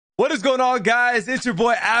What is going on, guys? It's your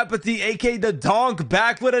boy Apathy, aka the Donk,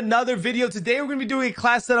 back with another video. Today we're going to be doing a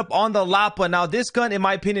class setup on the LAPA. Now this gun, in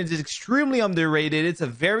my opinion, is extremely underrated. It's a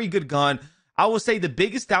very good gun. I will say the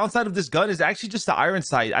biggest downside of this gun is actually just the iron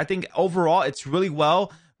sight. I think overall it's really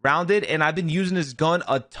well rounded, and I've been using this gun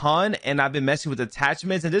a ton, and I've been messing with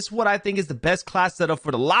attachments, and this is what I think is the best class setup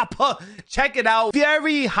for the LAPA. Check it out.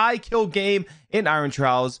 Very high kill game in iron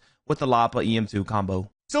trials with the LAPA EM2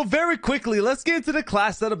 combo. So very quickly, let's get into the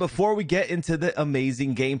class setup before we get into the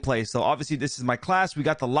amazing gameplay. So obviously this is my class. We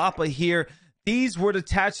got the LAPA here. These were the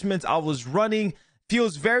attachments I was running.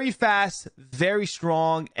 Feels very fast, very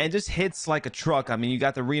strong, and just hits like a truck. I mean, you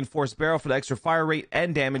got the reinforced barrel for the extra fire rate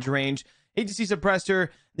and damage range, AGC suppressor,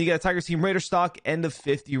 then you got a Tiger Team Raider stock, and the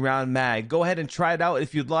 50 round mag. Go ahead and try it out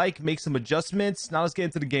if you'd like. Make some adjustments. Now let's get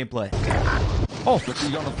into the gameplay. Oh, look,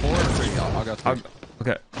 you on the floor or three? I'll go three.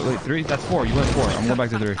 Okay, wait, three? That's four. You went four. I'm going back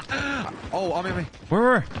to three. Oh, I'm in me.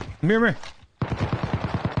 Where? Come here.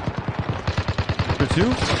 For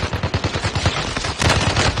two?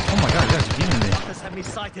 Oh my god, you guys are beating me. Have me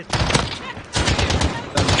sighted.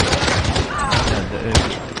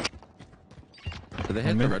 Did they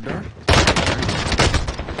hit the red door?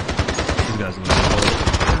 These guys are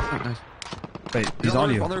nice. Wait, he's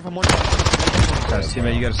on you. On the roof, I'm on Guys,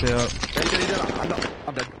 teammate, you gotta stay up.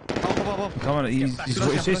 I'm dead. Come on, he's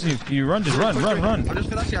chasing you. You run, just run. I'm just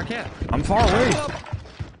finishing, I can't. I'm far away.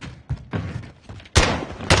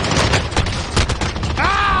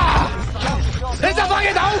 It's a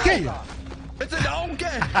fucking donkey! It's a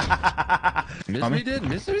donkey! Miss me did?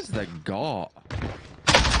 Miss me is the god.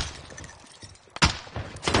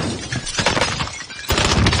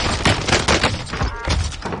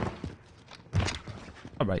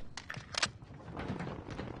 Alright.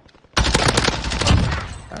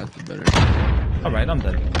 That's better. Alright, I'm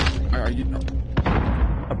dead. Are you? No.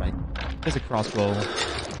 Alright. There's a crossbow.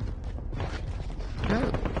 Yeah.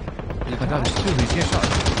 Oh my god, there's two. He's getting shot.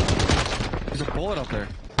 There's a bullet up there.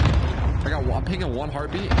 I'm pinging one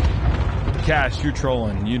heartbeat. Cash, you're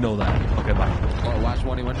trolling. You know that. Okay, bye. Oh, Lash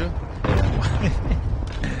One, he went to?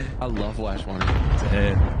 Yeah. I love Lash One. It's a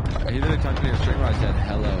hit. He didn't touch me in a string where I said,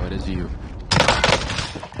 hello, it is you.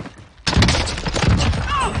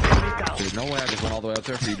 Dude, no way I just went all the way up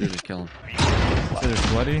there for you to just kill him. So they're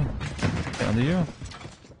sweaty. Under you?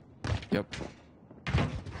 Yep.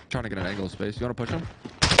 Trying to get an angle of space. You want to push him?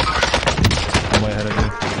 I'm way ahead of you.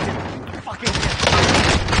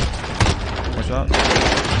 One shot.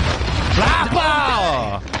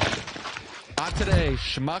 LAPA! Not today,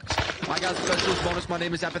 schmucks. I got specialist bonus. My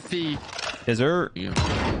name is Apathy. Is there? Yeah.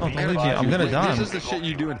 Oh, don't leave me. I'm gonna die. This is the shit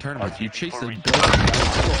you do in tournaments. You chase the building.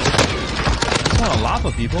 It's not a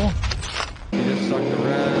LAPA, people. You just suck the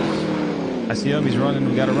res. I see him. He's running.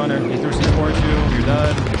 We got a runner. He threw C4 at you. You're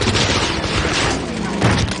dead.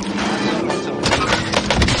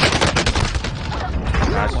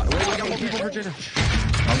 Wait, we got more people, Virginia.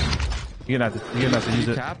 You're gonna have to use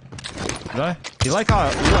it. Tap. Did I? You like how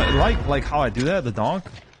how I do that? The donk?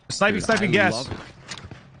 Sniping gas.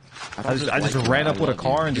 I just ran up with a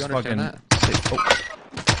car and just fucking. Oh.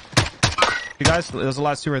 You guys, there's the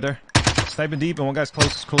last two right there. Sniping deep and one guy's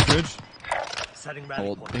close ridge.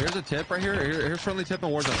 Hold. Here's a tip right here. Here's friendly tip in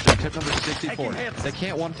Warzone. Tip number 64. They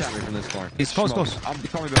can't one tap me from this far. He's close. Call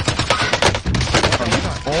me back.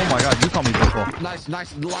 Oh my god, you call me Biffle. Nice.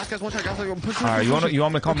 The last guy's one shot. Guys, like, push. Alright, you want me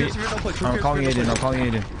to call me? I'm calling Aiden. Call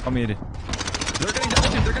me Aiden. They're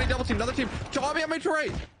getting double team. Another team. Call me on my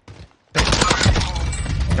right.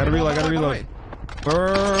 Gotta reload.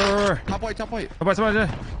 Top white.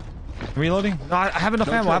 Somebody. Reloading? No, I have enough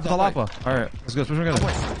ammo. I have the LAPA. Alright, let's go. Switch together.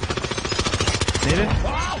 Need it?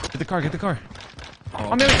 Get the car.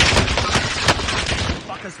 I'm in.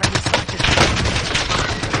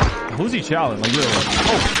 Who's he challenging? Like, literally.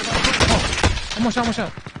 Oh. One more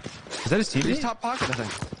shot. Is that his teammate? He's top pocket, I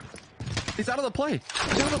think. He's out of the play.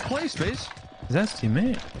 Space. Is that his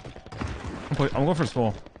teammate? I'm going for his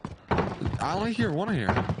full. I only hear one here.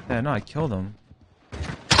 Yeah, no, I killed him.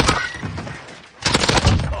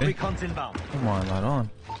 Okay. Come on, right on.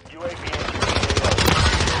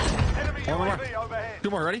 One more. Two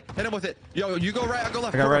more, ready? Hit him with it. Yo, you go right, I go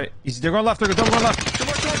left. I got right. They're going left. Double left. Double left.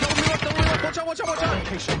 Watch out.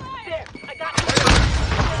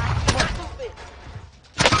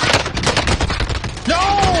 No!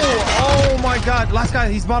 Oh my god. Last guy,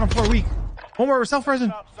 he's bottom floor weak. One more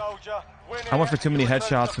self-present. I went for too many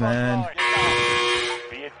headshots, man.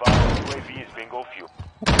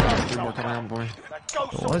 Three more coming on, boy.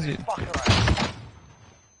 What was it?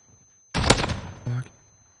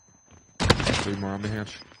 Three more on my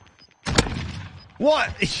hands.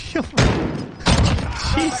 What? Jesus.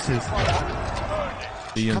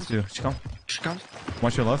 The EM too. She come. She comes.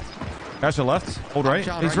 Watch your left. Guys, your left. Hold right.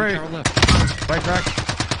 He's right. Right crack.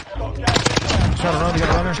 Shot around. You got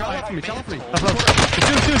a runner. Two.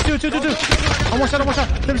 I'm one shot.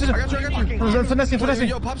 Finessing.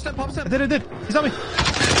 Yo, pop step. I did. He's on me.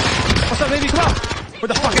 What's up, baby? Come on. Where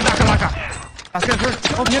the fucking Naka? That's good.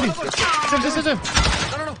 Oh, behind me.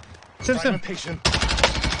 Sim.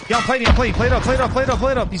 Yeah, I'm playing. Play it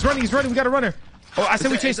up. He's running. We got a runner. Oh, I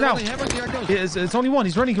said we chase now. It's only one.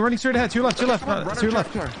 He's running straight ahead. To your left. To your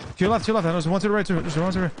left. There's one to the right. There's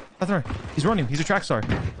one to the right. Left and right. He's running. He's a track star.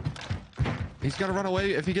 He's gonna run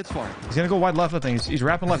away if he gets far. He's gonna go wide left, I think. He's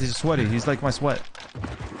rapping left. He's sweaty. He's like my sweat.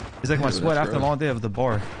 He's like my sweat after a long day of the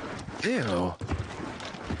bar. Ew.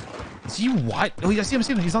 Is he wide? Oh, I see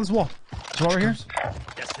him. He's on this wall. He's over here.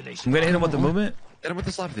 I'm gonna hit him with the movement. Hit him with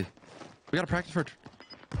the slapathy. We gotta practice for it.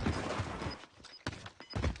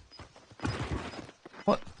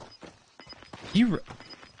 What? He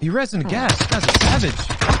resin gas. That's a savage.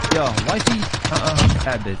 Yo, wifey.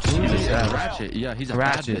 Bad bitch. He's a savage. Ratchet. Yeah, he's a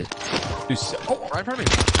ratchet. Dude, oh, right from me.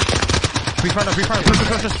 Refire.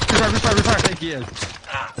 Thank you.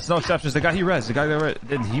 It's no exceptions. The guy he res. The guy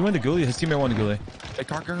that he went to Ghoulie. His teammate went to Ghoulie. Hey,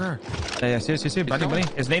 Carker. Yeah, see. Buddy.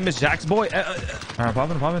 His name is Jack's boy. Alright,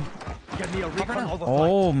 popping.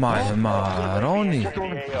 Oh my Maroni. I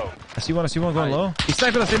see one going low. He's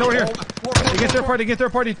sniping us. They know we're here. They get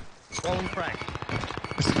third party. 4. I'm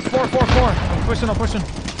pushing.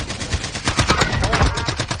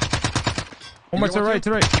 One more to the right.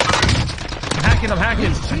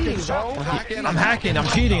 I'm hacking. I'm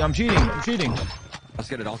cheating. Let's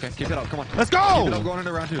get it, okay? Keep it up, come on. Let's go! Keep it up, going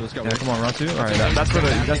into round 2, let's go. Yeah, come on, round 2. Alright, that's for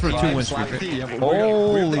the 2 win streak.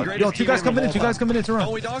 Oh, yo, two guys coming in to run.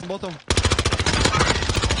 Oh, we dogged both of them.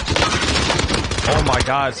 Oh my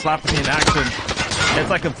god, Slapathy in action. It's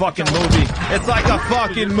like a fucking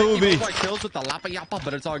movie. Kills with the LAPA,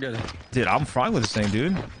 but it's all good. Dude, I'm fine with this thing,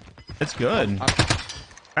 dude. It's good. I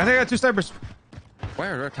think I got 2 snipers.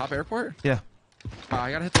 Where? Top airport? Yeah.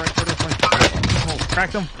 I gotta hit the right quarter.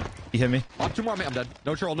 Cracked him. He hit me. I'm 2 more, man. I'm dead.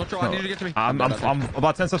 No troll. I need you to get to me. I'm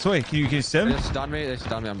about 10 steps away. Can you sim? They stunned me.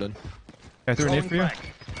 I'm done. I threw a nade for you.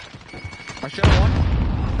 I shot one.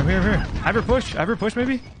 I'm here. Have her push,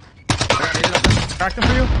 maybe? Cracked him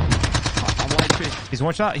for you. I'm 1 HP. He's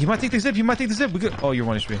one shot. He might take the zip. We good. Oh, you're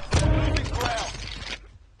 1 HP.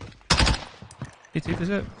 He took the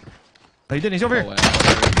zip. Oh, he didn't. He's over here. No.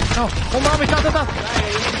 Oh, mommy. Stop.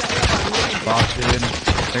 Fuck, dude.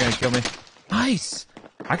 They're gonna kill me. Nice.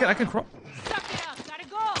 I can crawl.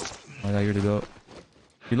 Oh my god, you're the goat.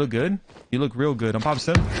 You look good. You look real good. I'm pop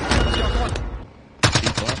sim.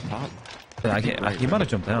 Yeah, I can't. He might have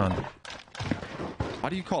jumped down. How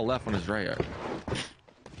do you call left when it's right?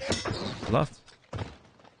 Left.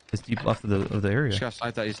 It's deep left of the area. Just gotta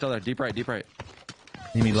snipe that. He's still there. Deep right.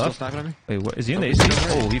 You mean left? Still sniping at me? Wait, what? Is he in the AC?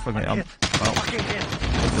 Oh, he fucking. Oh,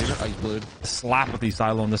 he's blued. Slap of the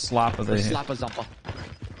silo and the slap of the. Slap-a-zumpa.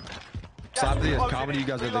 Slapathy is comedy. You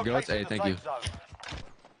guys are the goats. Hey, thank you.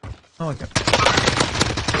 Oh, okay. Is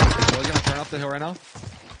Willie gonna turn up the hill right now?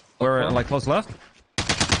 We're like close left. Up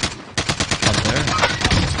there.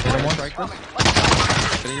 Hit him once.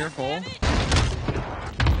 Getting here full.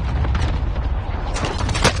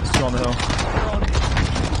 There's 2 on the hill.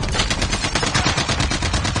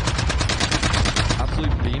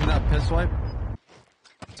 Absolutely beam that piss wipe.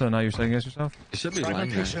 So now you're second guess yourself? It should be fine.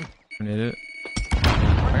 We need it.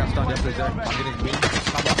 I got stunned yesterday there. I'm getting beamed.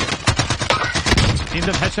 Teamed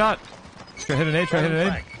up headshot. Try hit an nade.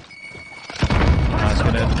 Nice,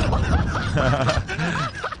 good hit.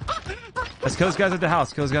 Let's kill this guy at the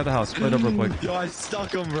house. Split up real quick. Yo, I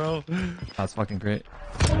stuck him, bro. That's fucking great.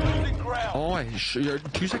 Oh, you're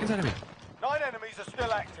 2 seconds ahead of me. 9 enemies are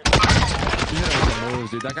still active. You hit him with the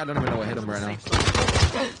moves, dude. That guy doesn't even know what hit him right now.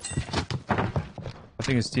 I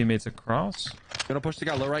think his teammates across. You wanna push the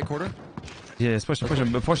guy low right quarter? Yeah, let's push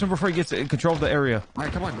him. But push him before he gets in control of the area.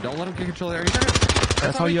 Alright, come on. Don't let him get control of the area.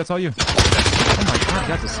 That's all you. Oh my god,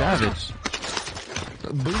 that's a savage.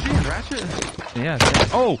 Bougie and ratchet. Yeah.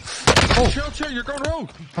 Oh. Chill. You're going rogue.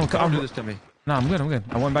 Don't do this to me. Nah, I'm good.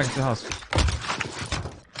 I went back into the house.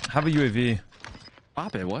 Have a UAV.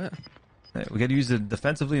 Pop it. What? Hey, we gotta use it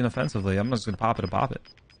defensively and offensively. I'm not just gonna pop it.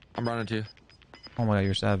 I'm running to you. Oh my god,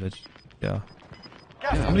 you're savage. Yeah.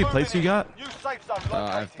 How many plates you got?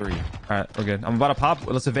 I have 3. Alright, we're good. I'm about to pop.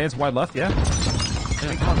 Let's advance wide left, yeah?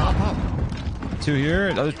 Yeah, pop. 2 here,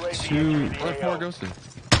 another 2. Where 4 ghosted?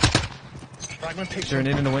 Is there an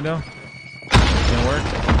in the window? Didn't work.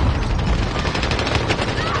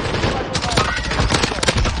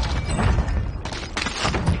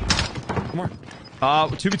 Come on.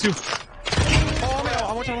 2v2. Oh, man.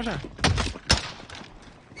 One more time.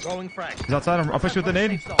 Throwing frag. He's outside. I'll push you with the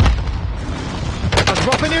nade. They're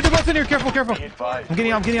both in here. They're both in here. Careful, careful. I'm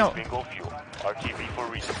getting out. I'm getting out. Bingo fuel. RTV for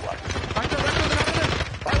resupply.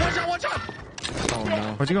 One shot. Oh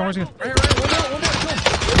no. Where'd you go? Where'd you go? Right, one more.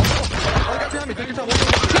 Oh, I got behind me. Take your time.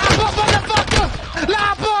 LAPA, motherfucker!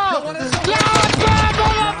 LAPA!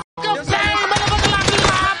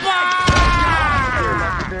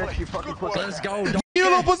 Let's go. You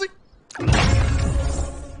little pussy.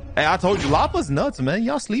 Hey, I told you, LAPA's nuts, man.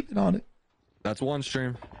 Y'all sleeping on it. That's one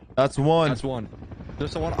stream. That's one. That's one.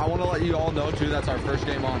 Just one. I want to let you all know too. That's our first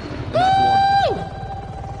game on. And that's one.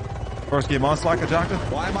 First game on Slacker Jocka.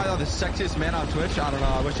 Why am I the sexiest man on Twitch? I don't know.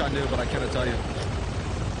 I wish I knew, but I couldn't tell you.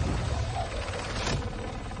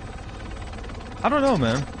 I don't know,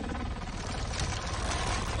 man.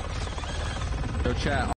 Yo, chat.